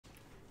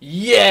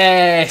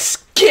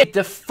Yes! Get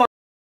the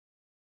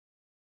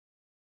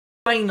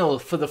final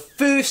for the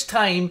first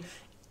time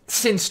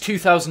since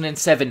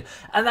 2007,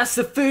 and that's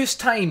the first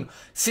time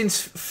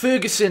since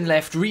Ferguson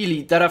left,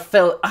 really, that I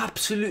felt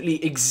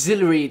absolutely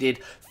exhilarated,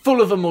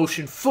 full of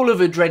emotion, full of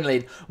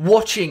adrenaline,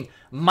 watching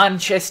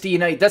Manchester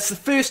United. That's the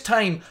first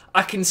time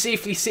I can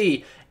safely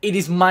say it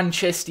is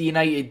Manchester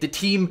United, the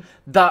team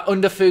that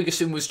under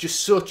Ferguson was just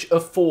such a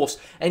force.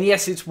 And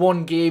yes, it's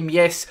one game.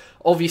 Yes,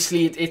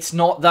 obviously it's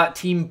not that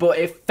team, but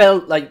it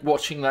felt like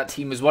watching that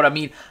team is what I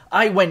mean.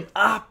 I went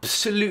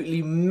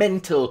absolutely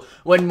mental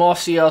when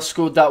Martial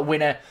scored that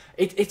winner.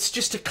 It's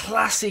just a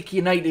classic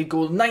United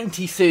goal,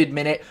 93rd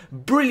minute.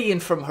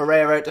 Brilliant from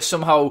Herrera to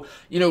somehow,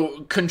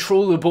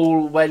 control the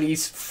ball while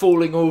he's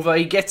falling over.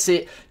 He gets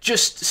it,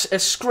 just a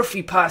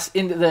scruffy pass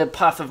into the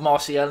path of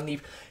Martial, and he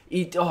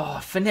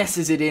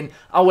finesses it in.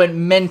 I went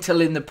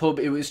mental in the pub.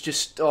 It was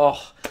just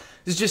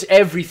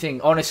everything,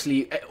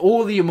 honestly.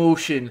 All the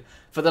emotion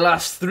for the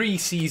last 3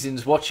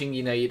 seasons watching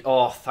United.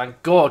 Oh,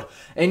 thank God.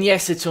 And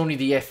yes, it's only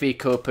the FA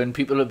Cup, and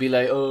people will be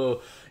like,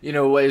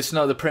 it's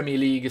not the Premier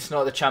League, it's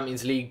not the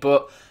Champions League,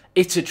 but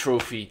it's a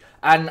trophy.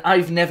 And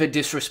I've never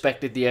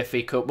disrespected the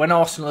FA Cup. When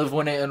Arsenal have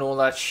won it and all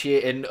that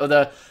shit, and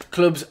other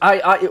clubs,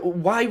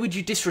 why would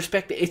you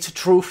disrespect it? It's a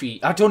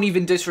trophy. I don't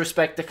even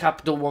disrespect the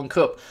Capital One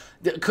Cup,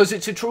 because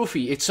it's a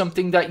trophy. It's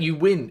something that you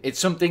win. It's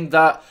something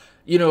that,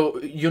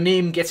 your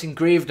name gets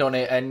engraved on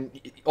it, and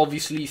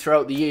obviously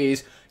throughout the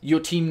years, your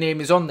team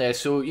name is on there.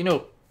 So,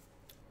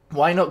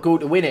 why not go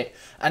to win it?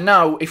 And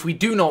now, if we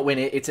do not win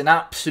it, it's an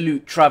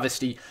absolute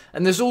travesty.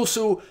 And there's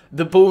also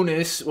the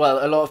bonus.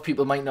 Well, a lot of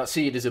people might not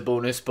see it as a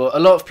bonus, but a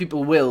lot of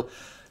people will.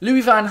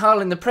 Louis van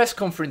Gaal in the press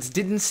conference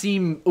didn't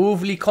seem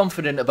overly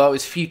confident about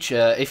his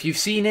future. If you've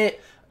seen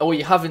it, or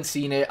you haven't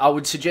seen it, I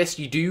would suggest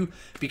you do,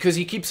 because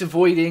he keeps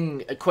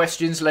avoiding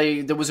questions.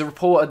 Like, there was a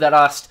reporter that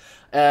asked,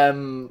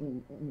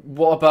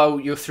 what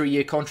about your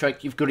 3-year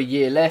contract? You've got a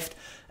year left.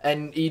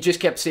 And he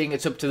just kept saying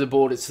it's up to the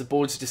board, it's the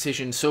board's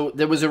decision. So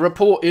there was a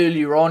report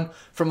earlier on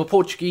from a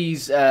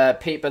Portuguese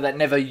paper that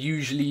never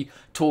usually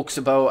talks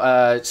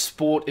about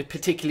sport,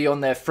 particularly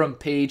on their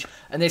front page.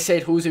 And they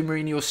said Jose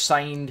Mourinho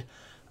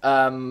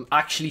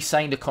actually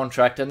signed a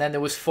contract. And then there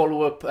was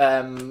follow-up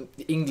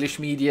English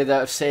media that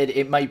have said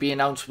it might be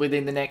announced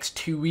within the next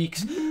 2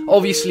 weeks.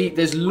 Obviously,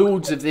 there's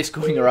loads of this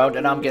going around,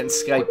 and I'm getting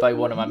Skyped by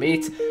one of my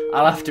mates.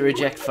 I'll have to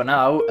reject for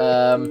now.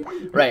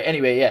 Right,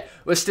 anyway, yeah,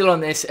 we're still on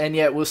this, and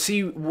yeah, we'll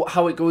see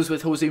how it goes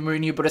with Jose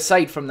Mourinho. But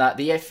aside from that,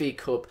 the FA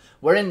Cup,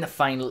 we're in the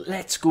final.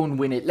 Let's go and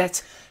win it.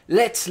 Let's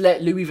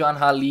let Louis van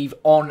Gaal leave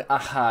on a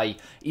high.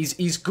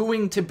 He's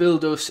going to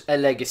build us a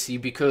legacy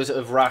because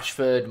of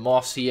Rashford,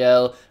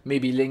 Martial,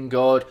 maybe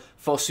Lingard,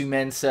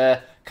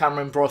 Fosu-Mensah,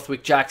 Cameron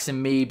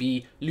Brothwick-Jackson,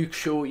 maybe Luke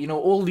Shaw,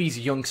 all these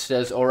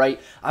youngsters,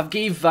 alright? I've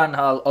gave Van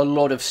Gaal a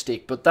lot of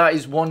stick, but that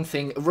is one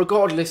thing,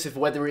 regardless of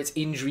whether it's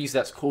injuries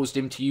that's caused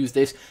him to use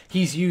this,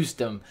 he's used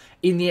them.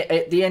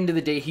 At the end of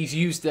the day, he's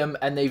used them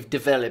and they've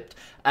developed.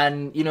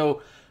 And,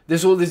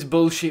 there's all this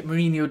bullshit,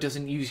 Mourinho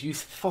doesn't use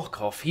youth. Fuck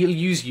off. He'll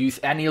use youth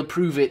and he'll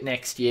prove it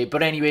next year.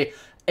 But anyway,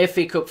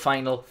 FA Cup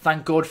final,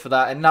 thank God for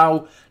that. And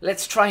now,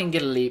 let's try and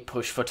get a late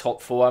push for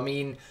top 4. I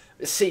mean,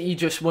 City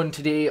just won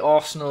today.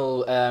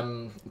 Arsenal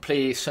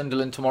play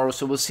Sunderland tomorrow,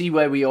 so we'll see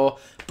where we are.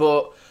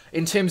 But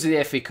in terms of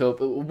the FA Cup,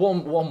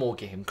 one more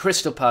game.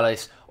 Crystal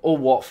Palace or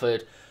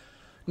Watford.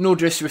 No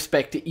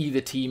disrespect to either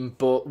team,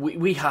 but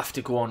we have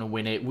to go on and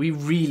win it. We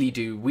really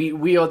do.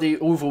 We are the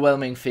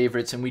overwhelming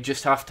favourites, and we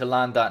just have to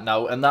land that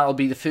now. And that'll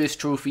be the first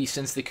trophy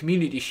since the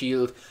Community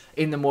Shield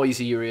in the Moyes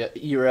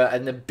era,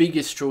 and the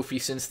biggest trophy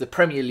since the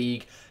Premier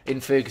League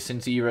in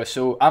Ferguson's era.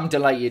 So I'm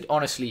delighted,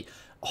 honestly.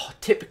 Oh,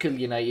 typical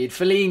United.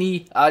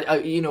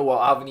 Fellaini, you know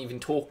what, I haven't even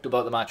talked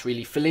about the match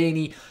really.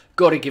 Fellaini,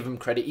 gotta give him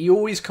credit. He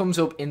always comes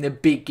up in the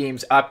big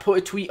games. I put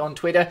a tweet on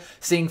Twitter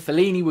saying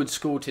Fellaini would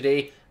score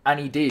today, and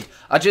he did.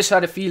 I just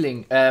had a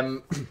feeling,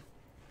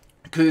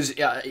 because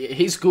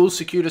his goals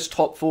secured us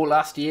top 4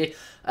 last year.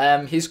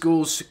 His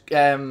goals,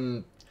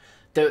 there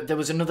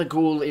was another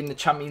goal in the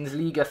Champions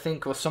League, I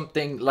think, or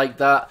something like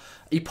that.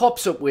 He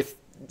pops up with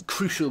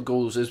crucial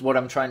goals is what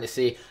I'm trying to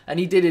say, and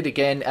he did it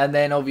again. And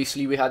then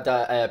obviously we had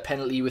that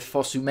penalty with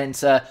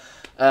Fosu-Mensah.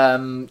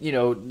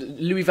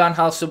 Louis van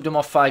Gaal subbed him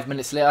off 5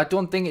 minutes later. I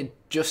don't think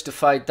it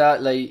justified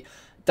that. Like,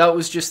 that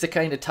was just the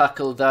kind of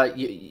tackle that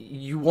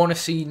you want to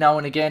see now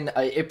and again.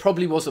 It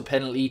probably was a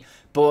penalty,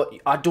 but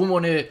I don't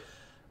want to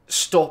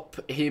stop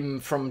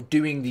him from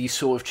doing these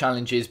sort of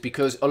challenges,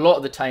 because a lot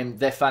of the time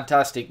they're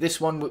fantastic.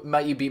 This one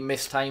might be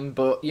mistimed,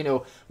 but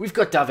we've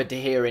got David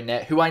De Gea in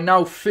there, who I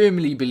now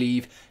firmly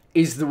believe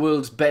is the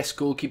world's best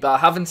goalkeeper. I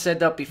haven't said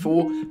that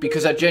before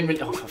because I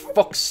generally... Oh, for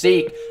fuck's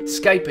sake.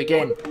 Skype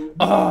again.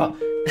 I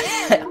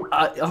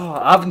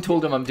haven't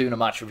told him I'm doing a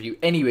match review.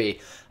 Anyway,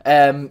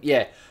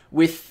 yeah.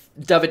 With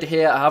David De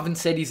Gea, I haven't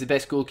said he's the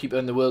best goalkeeper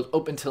in the world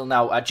up until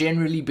now. I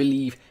generally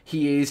believe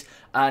he is.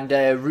 And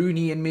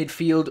Rooney in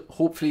midfield,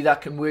 hopefully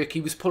that can work. He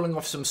was pulling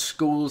off some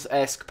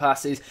Scholes-esque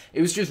passes.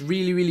 It was just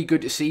really, really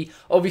good to see.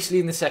 Obviously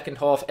in the second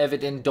half,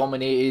 Everton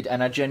dominated,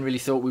 and I generally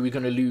thought we were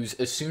going to lose.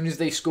 As soon as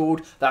they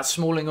scored that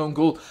Smalling own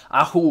goal,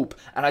 I hope,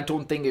 and I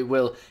don't think it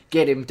will,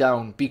 get him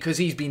down, because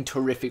he's been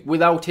terrific.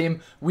 Without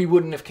him, we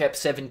wouldn't have kept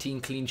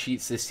 17 clean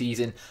sheets this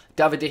season.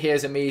 David De Gea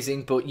is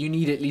amazing, but you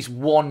need at least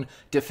one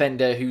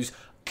defender who's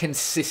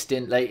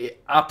consistent,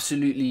 like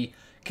absolutely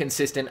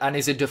consistent, and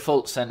is a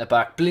default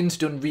centre-back. Blind's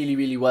done really,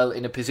 really well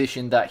in a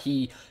position that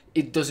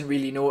it doesn't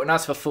really know. And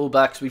as for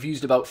full-backs, we've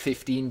used about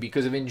 15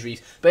 because of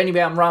injuries. But anyway,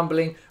 I'm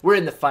rambling. We're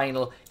in the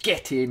final.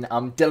 Get in.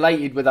 I'm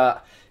delighted with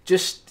that.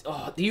 Just,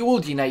 the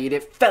old United,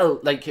 it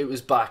felt like it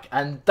was back.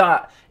 And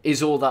that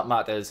is all that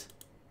matters.